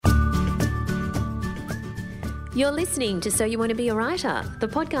You're listening to So You Want to Be a Writer, the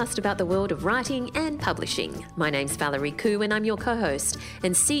podcast about the world of writing and publishing. My name's Valerie Khoo and I'm your co-host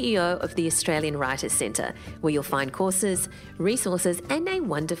and CEO of the Australian Writers Centre, where you'll find courses, resources and a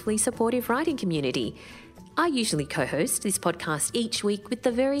wonderfully supportive writing community. I usually co-host this podcast each week with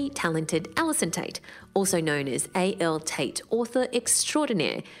the very talented Alison Tate, also known as A.L. Tate, author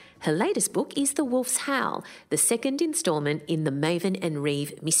extraordinaire. Her latest book is The Wolf's Howl, the second instalment in the Maven and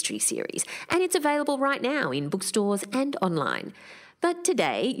Reeve mystery series, and it's available right now in bookstores and online. But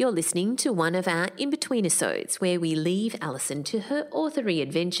today you're listening to one of our in-between-isodes where we leave Alison to her authory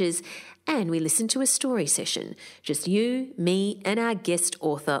adventures and we listen to a story session, just you, me and our guest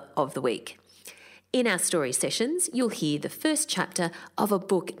author of the week. In our story sessions, you'll hear the first chapter of a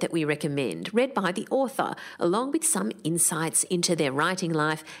book that we recommend, read by the author, along with some insights into their writing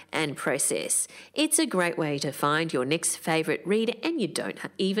life and process. It's a great way to find your next favourite reader, and you don't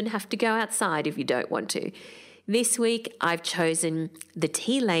even have to go outside if you don't want to. This week, I've chosen The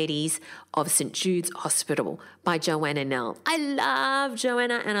Tea Ladies of St Jude's Hospital by Joanna Nell. I love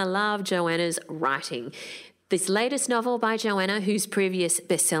Joanna and I love Joanna's writing. This latest novel by Joanna, whose previous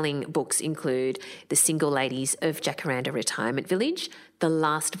best-selling books include The Single Ladies of Jacaranda Retirement Village, The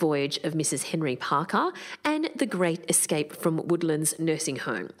Last Voyage of Mrs. Henry Parker, and The Great Escape from Woodlands Nursing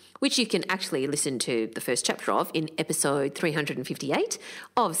Home, which you can actually listen to the first chapter of in episode 358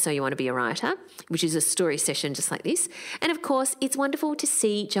 of So You Want to Be a Writer, which is a story session just like this. And of course, it's wonderful to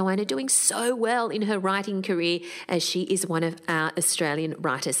see Joanna doing so well in her writing career as she is one of our Australian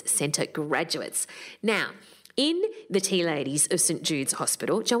Writers Centre graduates. Now, in The Tea Ladies of St Jude's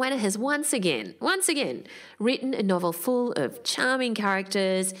Hospital, Joanna has once again, written a novel full of charming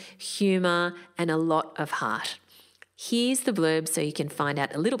characters, humour and a lot of heart. Here's the blurb so you can find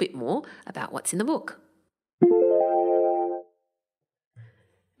out a little bit more about what's in the book.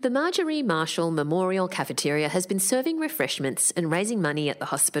 The Marjorie Marshall Memorial Cafeteria has been serving refreshments and raising money at the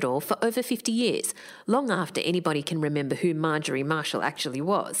hospital for over 50 years, long after anybody can remember who Marjorie Marshall actually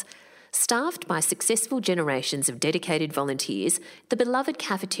was. Staffed by successful generations of dedicated volunteers, the beloved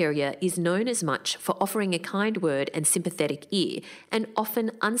cafeteria is known as much for offering a kind word and sympathetic ear, and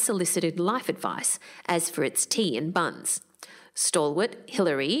often unsolicited life advice, as for its tea and buns. Stalwart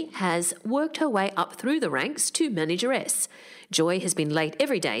Hilary has worked her way up through the ranks to manageress. Joy has been late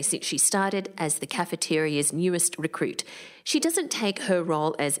every day since she started as the cafeteria's newest recruit. She doesn't take her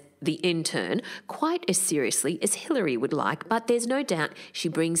role as the intern quite as seriously as Hilary would like, but there's no doubt she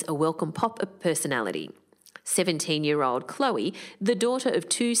brings a welcome pop of personality. 17-year-old Chloe, the daughter of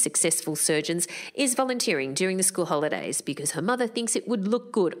two successful surgeons, is volunteering during the school holidays because her mother thinks it would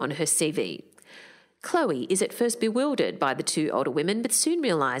look good on her CV. Chloe is at first bewildered by the two older women, but soon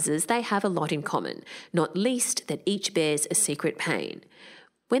realises they have a lot in common, not least that each bears a secret pain.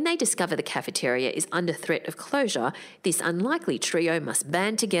 When they discover the cafeteria is under threat of closure, this unlikely trio must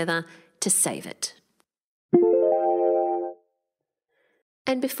band together to save it.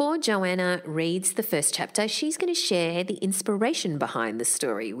 And before Joanna reads the first chapter, she's going to share the inspiration behind the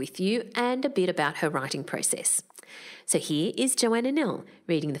story with you and a bit about her writing process. So here is Joanna Nell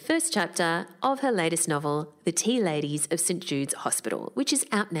reading the first chapter of her latest novel, The Tea Ladies of St Jude's Hospital, which is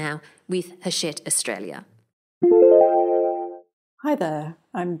out now with Hachette Australia. Hi there,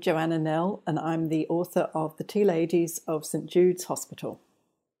 I'm Joanna Nell and I'm the author of The Tea Ladies of St Jude's Hospital.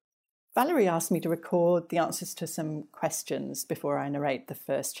 Valerie asked me to record the answers to some questions before I narrate the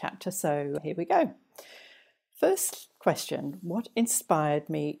first chapter, so here we go. First question, what inspired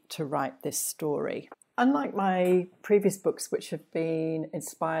me to write this story? Unlike my previous books, which have been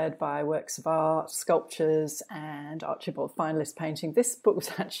inspired by works of art, sculptures and Archibald finalist painting, this book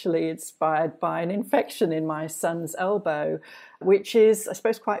was actually inspired by an infection in my son's elbow, which is, I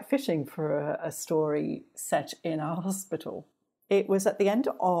suppose, quite fitting for a story set in a hospital. It was at the end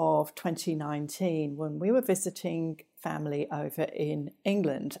of 2019 when we were visiting family over in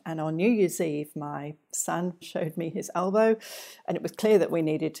England, and on New Year's Eve my son showed me his elbow and it was clear that we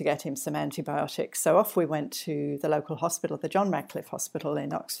needed to get him some antibiotics, so off we went to the local hospital, the John Radcliffe Hospital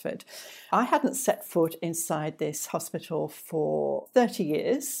in Oxford. I hadn't set foot inside this hospital for 30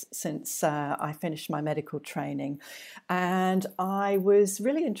 years since I finished my medical training, and I was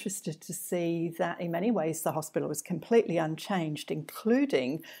really interested to see that in many ways the hospital was completely unchanged,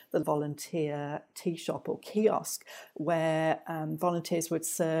 including the volunteer tea shop or kiosk where volunteers would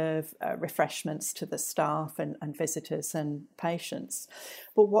serve refreshments to the staff and visitors and patients.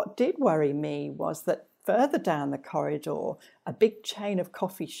 But what did worry me was that further down the corridor, a big chain of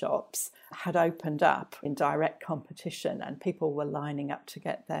coffee shops had opened up in direct competition and people were lining up to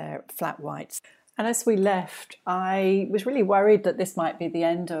get their flat whites. And as we left, I was really worried that this might be the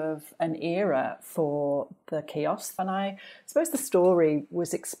end of an era for the kiosk. And I suppose the story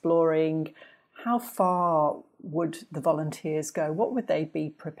was exploring how far would the volunteers go? What would they be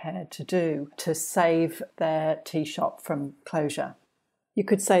prepared to do to save their tea shop from closure? You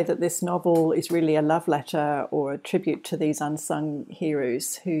could say that this novel is really a love letter or a tribute to these unsung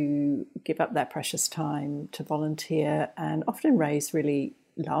heroes who give up their precious time to volunteer and often raise really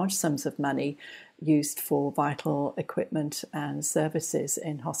large sums of money used for vital equipment and services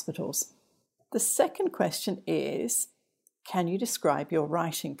in hospitals. The second question is, can you describe your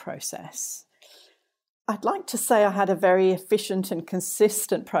writing process? I'd like to say I had a very efficient and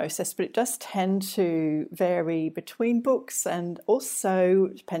consistent process, but it does tend to vary between books and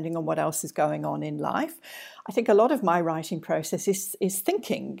also depending on what else is going on in life. I think a lot of my writing process is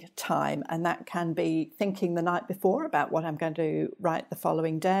thinking time, and that can be thinking the night before about what I'm going to write the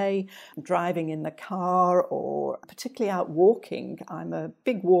following day, driving in the car, or particularly out walking. I'm a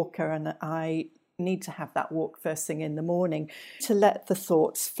big walker and I need to have that walk first thing in the morning to let the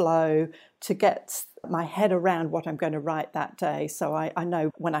thoughts flow, to get my head around what I'm going to write that day. So I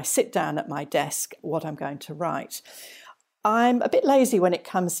know when I sit down at my desk what I'm going to write. I'm a bit lazy when it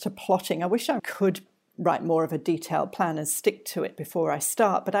comes to plotting. I wish I could write more of a detailed plan and stick to it before I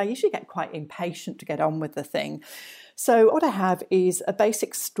start, but I usually get quite impatient to get on with the thing. So what I have is a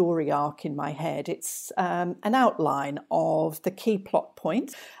basic story arc in my head. It's an outline of the key plot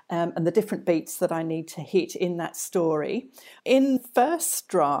points and the different beats that I need to hit in that story. In first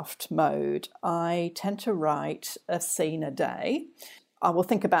draft mode, I tend to write a scene a day. I will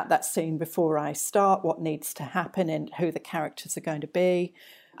think about that scene before I start, what needs to happen and who the characters are going to be.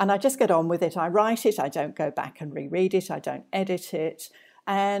 And I just get on with it. I write it. I don't go back and reread it. I don't edit it.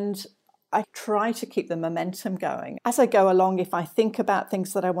 And I try to keep the momentum going. As I go along, if I think about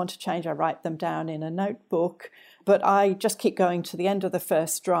things that I want to change, I write them down in a notebook, but I just keep going to the end of the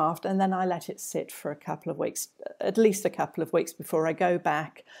first draft and then I let it sit for a couple of weeks, at least a couple of weeks before I go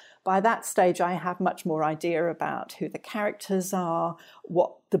back. By that stage, I have much more idea about who the characters are,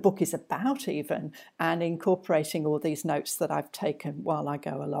 what the book is about even, and incorporating all these notes that I've taken while I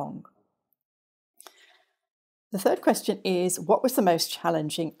go along. The third question is, what was the most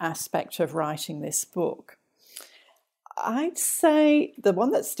challenging aspect of writing this book? I'd say the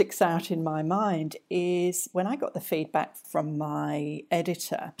one that sticks out in my mind is when I got the feedback from my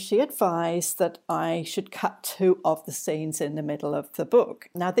editor. She advised that I should cut 2 of the scenes in the middle of the book.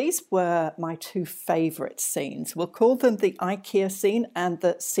 Now, these were my 2 favourite scenes. We'll call them the IKEA scene and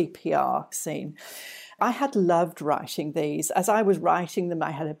the CPR scene. I had loved writing these. As I was writing them,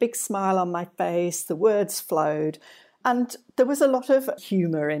 I had a big smile on my face, the words flowed, and there was a lot of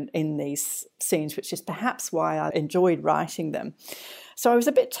humour in these scenes, which is perhaps why I enjoyed writing them. So I was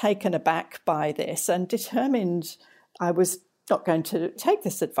a bit taken aback by this and determined I was not going to take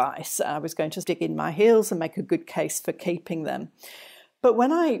this advice. I was going to dig in my heels and make a good case for keeping them. But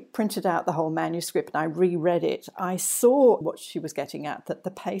when I printed out the whole manuscript and I reread it, I saw what she was getting at, that the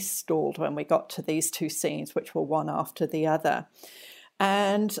pace stalled when we got to these 2 scenes, which were one after the other.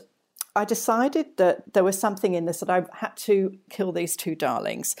 And I decided that there was something in this that I had to kill these 2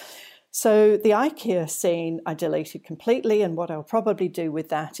 darlings. So the IKEA scene I deleted completely, and what I'll probably do with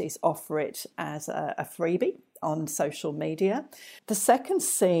that is offer it as a freebie on social media. The second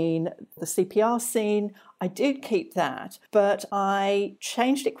scene, the CPR scene, I did keep that, but I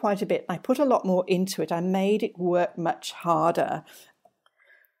changed it quite a bit. I put a lot more into it. I made it work much harder.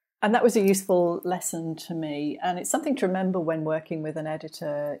 And that was a useful lesson to me. And it's something to remember when working with an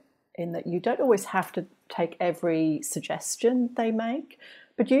editor, in that you don't always have to take every suggestion they make.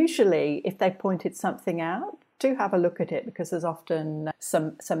 But usually, if they pointed something out, do have a look at it, because there's often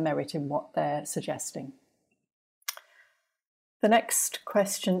some merit in what they're suggesting. The next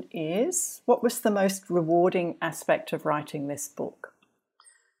question is, what was the most rewarding aspect of writing this book?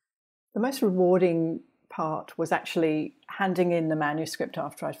 The most rewarding part was actually handing in the manuscript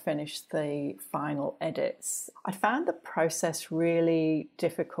after I'd finished the final edits. I found the process really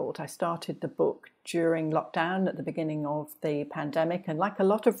difficult. I started the book during lockdown at the beginning of the pandemic, and like a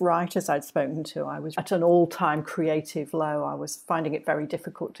lot of writers I'd spoken to, I was at an all-time creative low. I was finding it very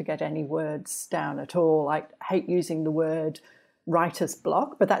difficult to get any words down at all. I hate using the word writer's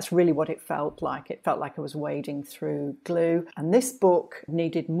block, but that's really what it felt like. It felt like I was wading through glue. And this book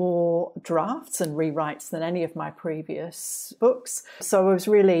needed more drafts and rewrites than any of my previous books. So it was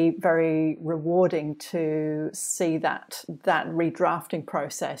really very rewarding to see that redrafting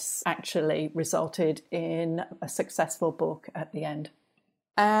process actually resulted in a successful book at the end.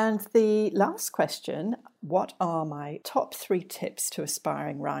 And the last question, what are my top 3 tips to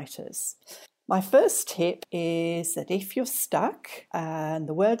aspiring writers? My first tip is that if you're stuck and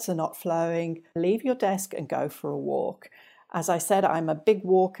the words are not flowing, leave your desk and go for a walk. As I said, I'm a big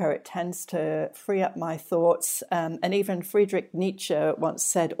walker. It tends to free up my thoughts. And even Friedrich Nietzsche once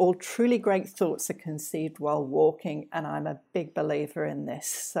said, all truly great thoughts are conceived while walking. And I'm a big believer in this.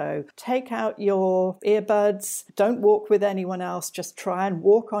 So take out your earbuds. Don't walk with anyone else. Just try and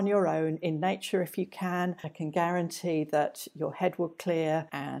walk on your own in nature if you can. I can guarantee that your head will clear,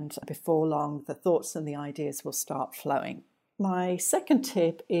 and before long, the thoughts and the ideas will start flowing. My second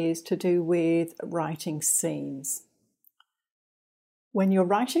tip is to do with writing scenes. When you're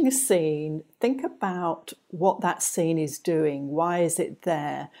writing a scene, think about what that scene is doing. Why is it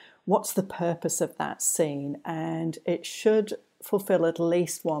there? What's the purpose of that scene? And it should fulfill at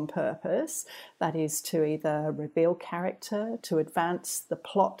least one purpose. That is to either reveal character, to advance the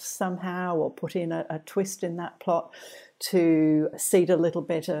plot somehow, or put in a twist in that plot, to seed a little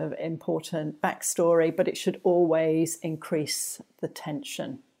bit of important backstory, but it should always increase the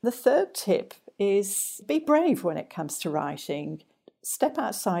tension. The third tip is be brave when it comes to writing. Step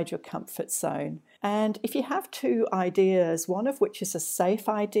outside your comfort zone. And if you have two ideas, one of which is a safe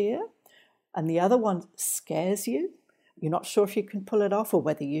idea and the other one scares you, you're not sure if you can pull it off or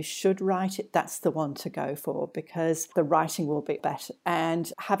whether you should write it, that's the one to go for, because the writing will be better.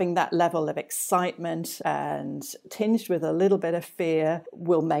 And having that level of excitement and tinged with a little bit of fear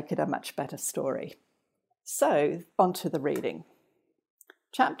will make it a much better story. So, on to the reading.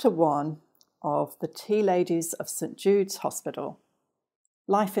 Chapter 1 of The Tea Ladies of St Jude's Hospital.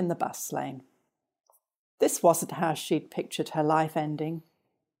 Life in the bus lane. This wasn't how she'd pictured her life ending.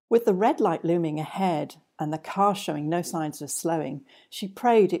 With the red light looming ahead and the car showing no signs of slowing, she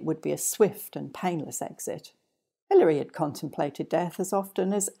prayed it would be a swift and painless exit. Hilary had contemplated death as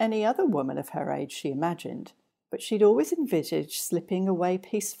often as any other woman of her age she imagined, but she'd always envisaged slipping away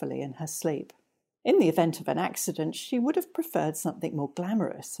peacefully in her sleep. In the event of an accident, she would have preferred something more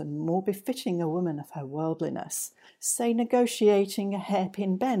glamorous and more befitting a woman of her worldliness, say negotiating a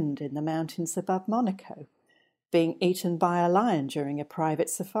hairpin bend in the mountains above Monaco, being eaten by a lion during a private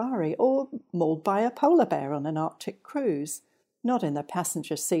safari, or mauled by a polar bear on an Arctic cruise, not in the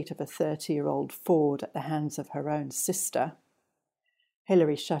passenger seat of a 30-year-old Ford at the hands of her own sister.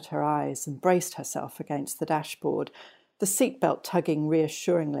 Hilary shut her eyes and braced herself against the dashboard, the seatbelt tugging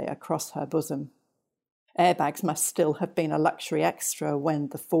reassuringly across her bosom. Airbags must still have been a luxury extra when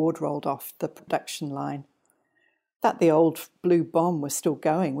the Ford rolled off the production line. That the old blue bomb was still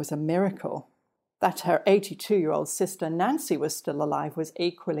going was a miracle. That her 82-year-old sister Nancy was still alive was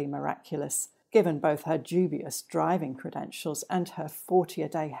equally miraculous, given both her dubious driving credentials and her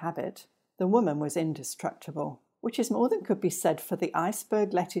 40-a-day habit. The woman was indestructible, which is more than could be said for the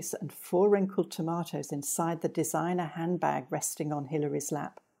iceberg lettuce and 4 wrinkled tomatoes inside the designer handbag resting on Hilary's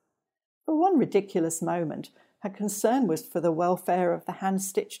lap. For one ridiculous moment, her concern was for the welfare of the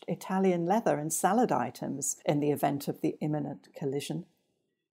hand-stitched Italian leather and salad items in the event of the imminent collision.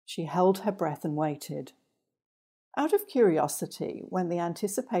 She held her breath and waited. Out of curiosity, when the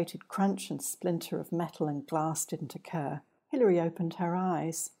anticipated crunch and splinter of metal and glass didn't occur, Hilary opened her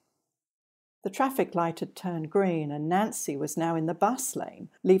eyes. The traffic light had turned green and Nancy was now in the bus lane,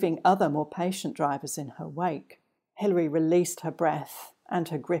 leaving other more patient drivers in her wake. Hilary released her breath and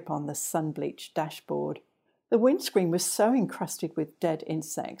her grip on the sun-bleached dashboard. The windscreen was so encrusted with dead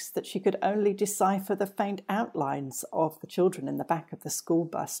insects that she could only decipher the faint outlines of the children in the back of the school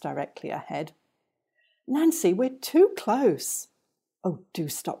bus directly ahead. "Nancy, we're too close." "Oh, do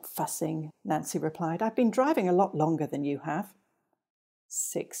stop fussing," Nancy replied. "I've been driving a lot longer than you have."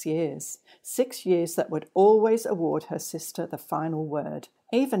 6 years. 6 years that would always award her sister the final word.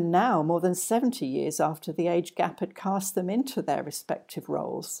 Even now, more than 70 years after the age gap had cast them into their respective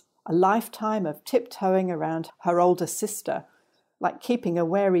roles. A lifetime of tiptoeing around her older sister, like keeping a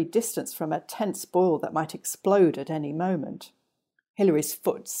wary distance from a tense ball that might explode at any moment. Hilary's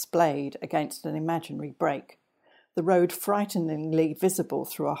foot splayed against an imaginary brake, the road frighteningly visible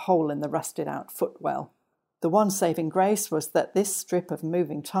through a hole in the rusted-out footwell. The one saving grace was that this strip of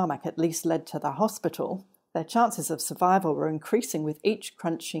moving tarmac at least led to the hospital. Their chances of survival were increasing with each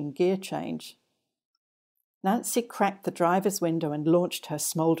crunching gear change. Nancy cracked the driver's window and launched her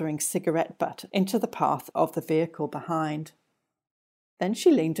smouldering cigarette butt into the path of the vehicle behind. Then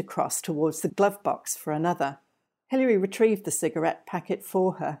she leaned across towards the glove box for another. Hilary retrieved the cigarette packet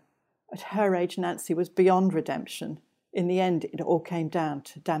for her. At her age, Nancy was beyond redemption. In the end, it all came down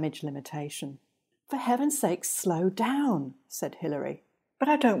to damage limitation. "For heaven's sake, slow down," said Hilary. "But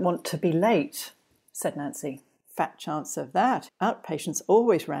I don't want to be late," said Nancy. "Fat chance of that. Outpatients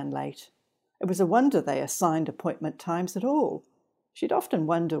always ran late. It was a wonder they assigned appointment times at all. She'd often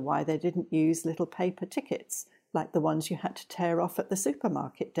wonder why they didn't use little paper tickets, like the ones you had to tear off at the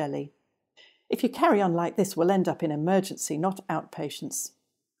supermarket deli. If you carry on like this, we'll end up in emergency, not outpatients.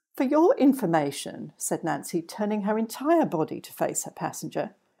 For your information, said Nancy, turning her entire body to face her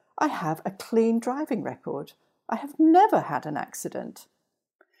passenger, I have a clean driving record. I have never had an accident.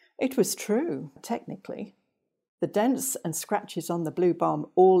 It was true, technically. The dents and scratches on the blue bomb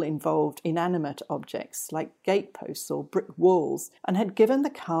all involved inanimate objects like gateposts or brick walls and had given the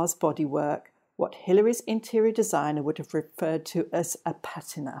car's bodywork what Hillary's interior designer would have referred to as a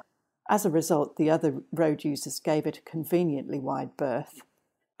patina. As a result, the other road users gave it a conveniently wide berth.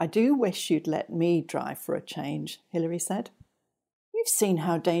 I do wish you'd let me drive for a change, Hillary said. You've seen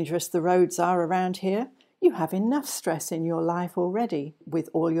how dangerous the roads are around here. You have enough stress in your life already, with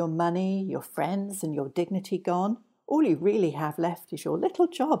all your money, your friends, and your dignity gone. All you really have left is your little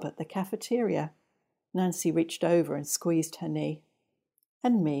job at the cafeteria. Nancy reached over and squeezed her knee.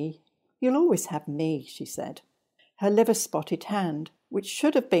 And me. You'll always have me, she said. Her liver-spotted hand, which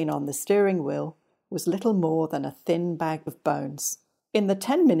should have been on the steering wheel, was little more than a thin bag of bones. In the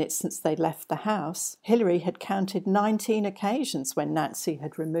 10 minutes since they'd left the house, Hillary had counted 19 occasions when Nancy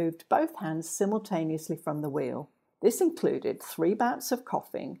had removed both hands simultaneously from the wheel. This included 3 bouts of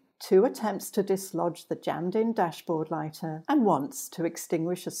coughing, 2 attempts to dislodge the jammed-in dashboard lighter, and once to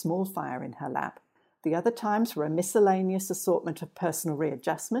extinguish a small fire in her lap. The other times were a miscellaneous assortment of personal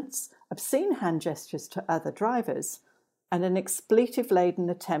readjustments, obscene hand gestures to other drivers, and an expletive-laden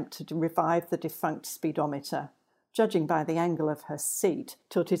attempt to revive the defunct speedometer. Judging by the angle of her seat,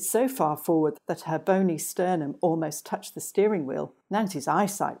 tilted so far forward that her bony sternum almost touched the steering wheel, Nancy's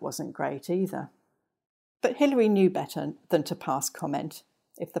eyesight wasn't great either. But Hillary knew better than to pass comment.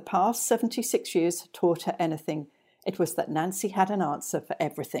 If the past 76 years had taught her anything, it was that Nancy had an answer for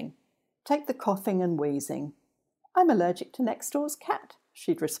everything. Take the coughing and wheezing. I'm allergic to next door's cat,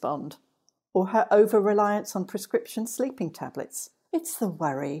 she'd respond. Or her over-reliance on prescription sleeping tablets. It's the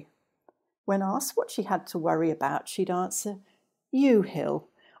worry. When asked what she had to worry about, she'd answer, You, Hill.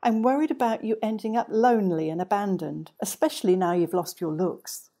 I'm worried about you ending up lonely and abandoned, especially now you've lost your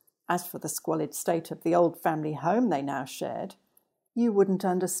looks. As for the squalid state of the old family home they now shared, you wouldn't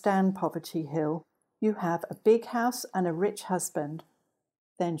understand poverty, Hill. You have a big house and a rich husband.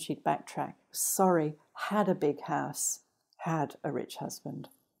 Then she'd backtrack. Sorry, had a big house, had a rich husband.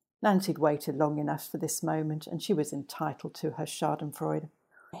 Nancy'd waited long enough for this moment, and she was entitled to her schadenfreude.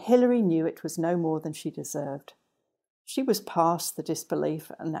 Hillary knew it was no more than she deserved. She was past the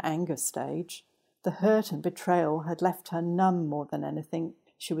disbelief and the anger stage. The hurt and betrayal had left her numb more than anything.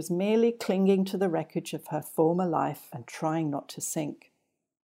 She was merely clinging to the wreckage of her former life and trying not to sink.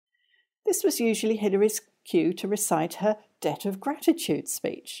 This was usually Hillary's cue to recite her debt of gratitude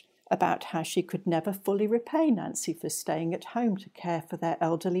speech about how she could never fully repay Nancy for staying at home to care for their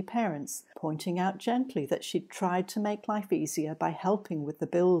elderly parents, pointing out gently that she'd tried to make life easier by helping with the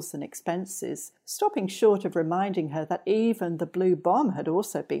bills and expenses, stopping short of reminding her that even the blue bomb had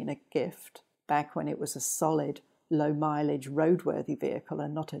also been a gift, back when it was a solid, low-mileage, roadworthy vehicle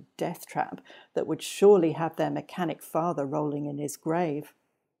and not a death trap that would surely have their mechanic father rolling in his grave.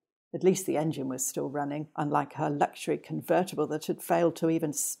 At least the engine was still running, unlike her luxury convertible that had failed to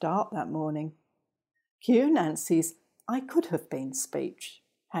even start that morning. Cue Nancy's I could have been speech,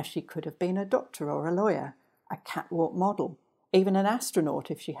 how she could have been a doctor or a lawyer, a catwalk model, even an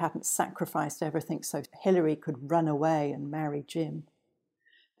astronaut if she hadn't sacrificed everything so Hillary could run away and marry Jim.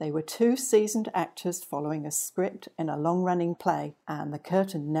 They were 2 seasoned actors following a script in a long-running play, and the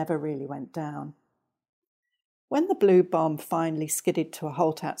curtain never really went down. When the blue bomb finally skidded to a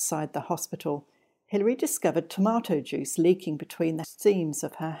halt outside the hospital, Hillary discovered tomato juice leaking between the seams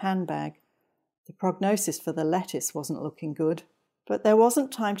of her handbag. The prognosis for the lettuce wasn't looking good. But there wasn't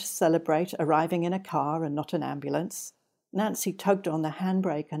time to celebrate arriving in a car and not an ambulance. Nancy tugged on the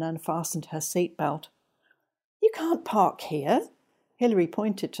handbrake and unfastened her seatbelt. You can't park here. Hillary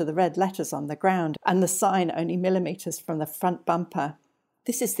pointed to the red letters on the ground and the sign only millimetres from the front bumper.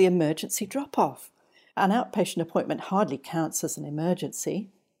 This is the emergency drop-off. An outpatient appointment hardly counts as an emergency.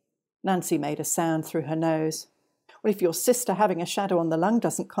 Nancy made a sound through her nose. Well, if your sister having a shadow on the lung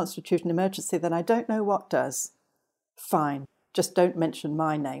doesn't constitute an emergency, then I don't know what does. Fine, just don't mention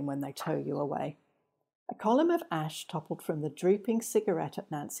my name when they tow you away. A column of ash toppled from the drooping cigarette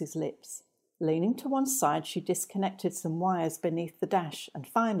at Nancy's lips. Leaning to one side, she disconnected some wires beneath the dash, and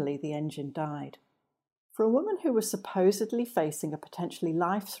finally the engine died. For a woman who was supposedly facing a potentially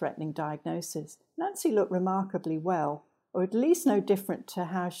life-threatening diagnosis, Nancy looked remarkably well, or at least no different to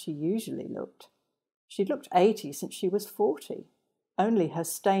how she usually looked. She'd looked 80 since she was 40. Only her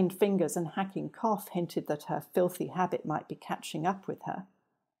stained fingers and hacking cough hinted that her filthy habit might be catching up with her.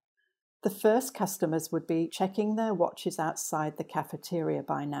 The first customers would be checking their watches outside the cafeteria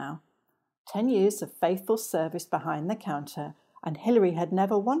by now. 10 years of faithful service behind the counter, and Hilary had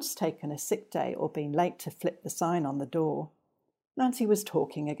never once taken a sick day or been late to flip the sign on the door. Nancy was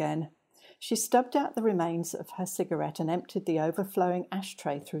talking again. She stubbed out the remains of her cigarette and emptied the overflowing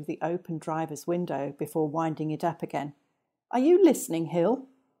ashtray through the open driver's window before winding it up again. "Are you listening, Hill?"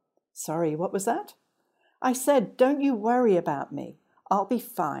 "Sorry, what was that?" "I said, don't you worry about me. I'll be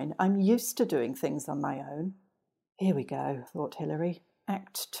fine. I'm used to doing things on my own." Here we go, thought Hilary.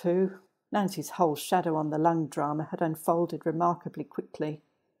 Act 2. Nancy's whole shadow on the lung drama had unfolded remarkably quickly.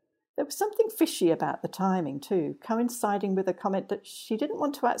 There was something fishy about the timing too, coinciding with a comment that she didn't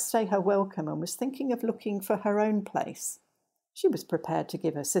want to outstay her welcome and was thinking of looking for her own place. She was prepared to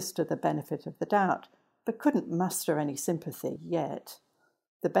give her sister the benefit of the doubt, but couldn't muster any sympathy yet.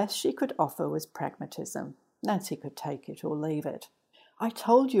 The best she could offer was pragmatism. Nancy could take it or leave it. "I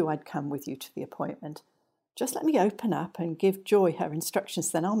told you I'd come with you to the appointment. Just let me open up and give Joy her instructions,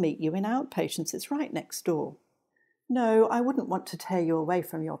 then I'll meet you in outpatients. It's right next door." "No, I wouldn't want to tear you away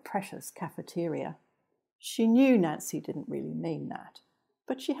from your precious cafeteria." She knew Nancy didn't really mean that,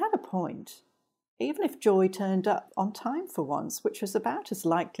 but she had a point. Even if Joy turned up on time for once, which was about as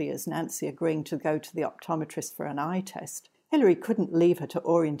likely as Nancy agreeing to go to the optometrist for an eye test, Hilary couldn't leave her to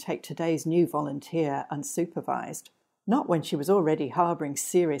orientate today's new volunteer unsupervised. Not when she was already harbouring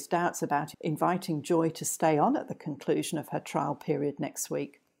serious doubts about inviting Joy to stay on at the conclusion of her trial period next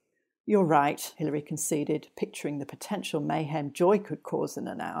week. "You're right," Hilary conceded, picturing the potential mayhem Joy could cause in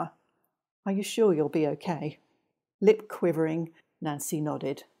an hour. "Are you sure you'll be okay?" Lip quivering, Nancy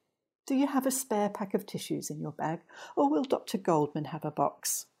nodded. "Do you have a spare pack of tissues in your bag, or will Dr. Goldman have a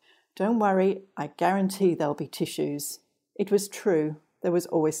box?" "Don't worry, I guarantee there'll be tissues." It was true. There was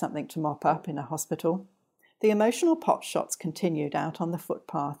always something to mop up in a hospital. The emotional potshots continued out on the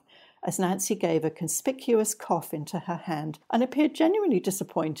footpath as Nancy gave a conspicuous cough into her hand and appeared genuinely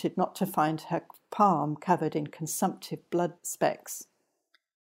disappointed not to find her palm covered in consumptive blood specks.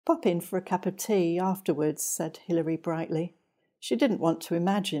 "Pop in for a cup of tea afterwards," said Hilary brightly. She didn't want to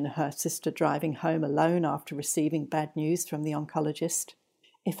imagine her sister driving home alone after receiving bad news from the oncologist.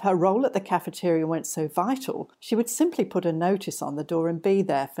 If her role at the cafeteria weren't so vital, she would simply put a notice on the door and be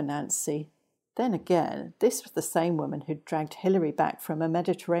there for Nancy. Then again, this was the same woman who'd dragged Hilary back from a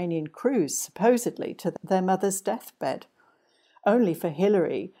Mediterranean cruise, supposedly to their mother's deathbed, only for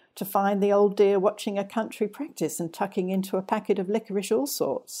Hilary to find the old dear watching a country practice and tucking into a packet of licorice all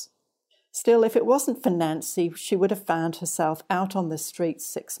sorts. Still, if it wasn't for Nancy, she would have found herself out on the streets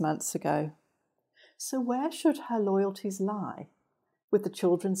 6 months ago. So where should her loyalties lie? With the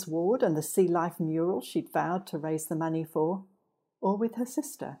children's ward and the Sea Life mural she'd vowed to raise the money for? Or with her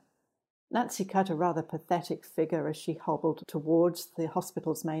sister? Nancy cut a rather pathetic figure as she hobbled towards the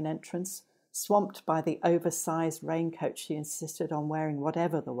hospital's main entrance, swamped by the oversized raincoat she insisted on wearing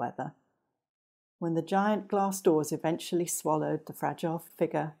whatever the weather. When the giant glass doors eventually swallowed the fragile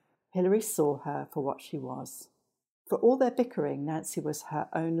figure, Hilary saw her for what she was. For all their bickering, Nancy was her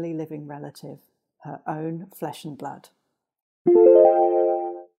only living relative, her own flesh and blood.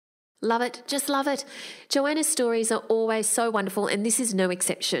 Love it. Just love it. Joanna's stories are always so wonderful, and this is no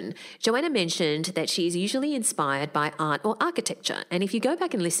exception. Joanna mentioned that she is usually inspired by art or architecture. And if you go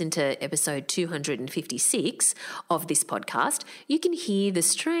back and listen to episode 256 of this podcast, you can hear the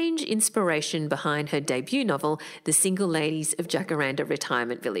strange inspiration behind her debut novel, The Single Ladies of Jacaranda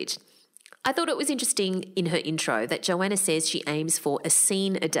Retirement Village. I thought it was interesting in her intro that Joanna says she aims for a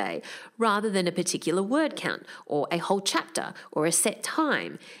scene a day rather than a particular word count or a whole chapter or a set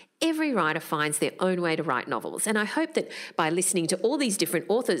time. Every writer finds their own way to write novels, and I hope that by listening to all these different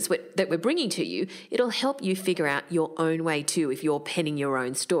authors that we're bringing to you, it'll help you figure out your own way too if you're penning your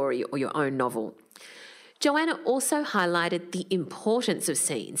own story or your own novel. Joanna also highlighted the importance of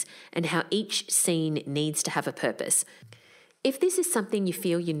scenes and how each scene needs to have a purpose. If this is something you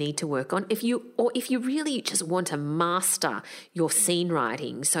feel you need to work on, if you really just want to master your scene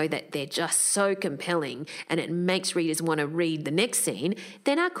writing so that they're just so compelling and it makes readers want to read the next scene,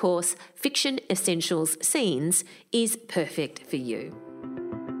 then our course, Fiction Essentials Scenes, is perfect for you.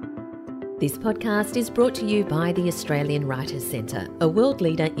 This podcast is brought to you by the Australian Writers Centre, a world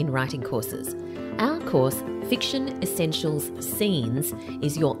leader in writing courses. Our course, Fiction Essentials Scenes,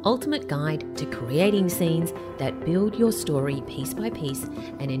 is your ultimate guide to creating scenes that build your story piece by piece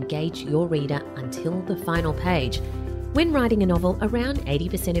and engage your reader until the final page. When writing a novel, around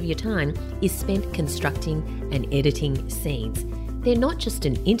 80% of your time is spent constructing and editing scenes. They're not just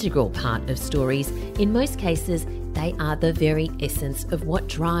an integral part of stories. In most cases, they are the very essence of what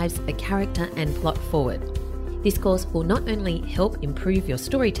drives a character and plot forward. This course will not only help improve your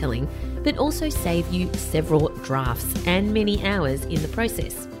storytelling, but also save you several drafts and many hours in the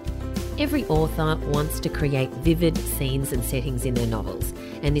process. Every author wants to create vivid scenes and settings in their novels,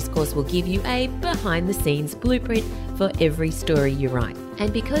 and this course will give you a behind-the-scenes blueprint for every story you write.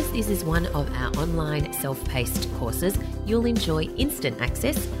 And because this is one of our online self-paced courses, you'll enjoy instant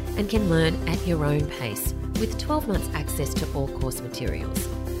access and can learn at your own pace with 12 months access to all course materials.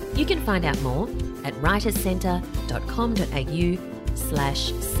 You can find out more at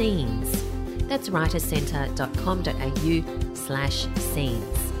writerscentre.com.au/scenes. That's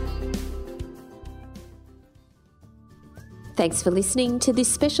writerscentre.com.au/scenes. Thanks for listening to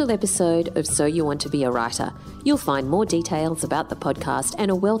this special episode of So You Want to Be a Writer. You'll find more details about the podcast and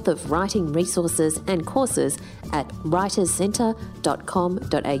a wealth of writing resources and courses at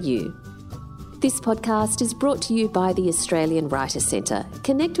writerscentre.com.au. This podcast is brought to you by the Australian Writers' Centre.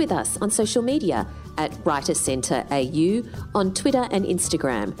 Connect with us on social media at Writers Centre AU on Twitter and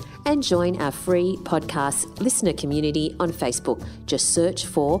Instagram, and join our free podcast listener community on Facebook. Just search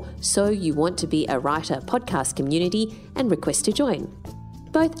for So You Want to Be a Writer podcast community and request to join.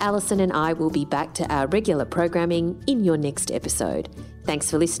 Both Alison and I will be back to our regular programming in your next episode. Thanks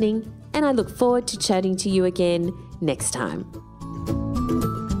for listening, and I look forward to chatting to you again next time.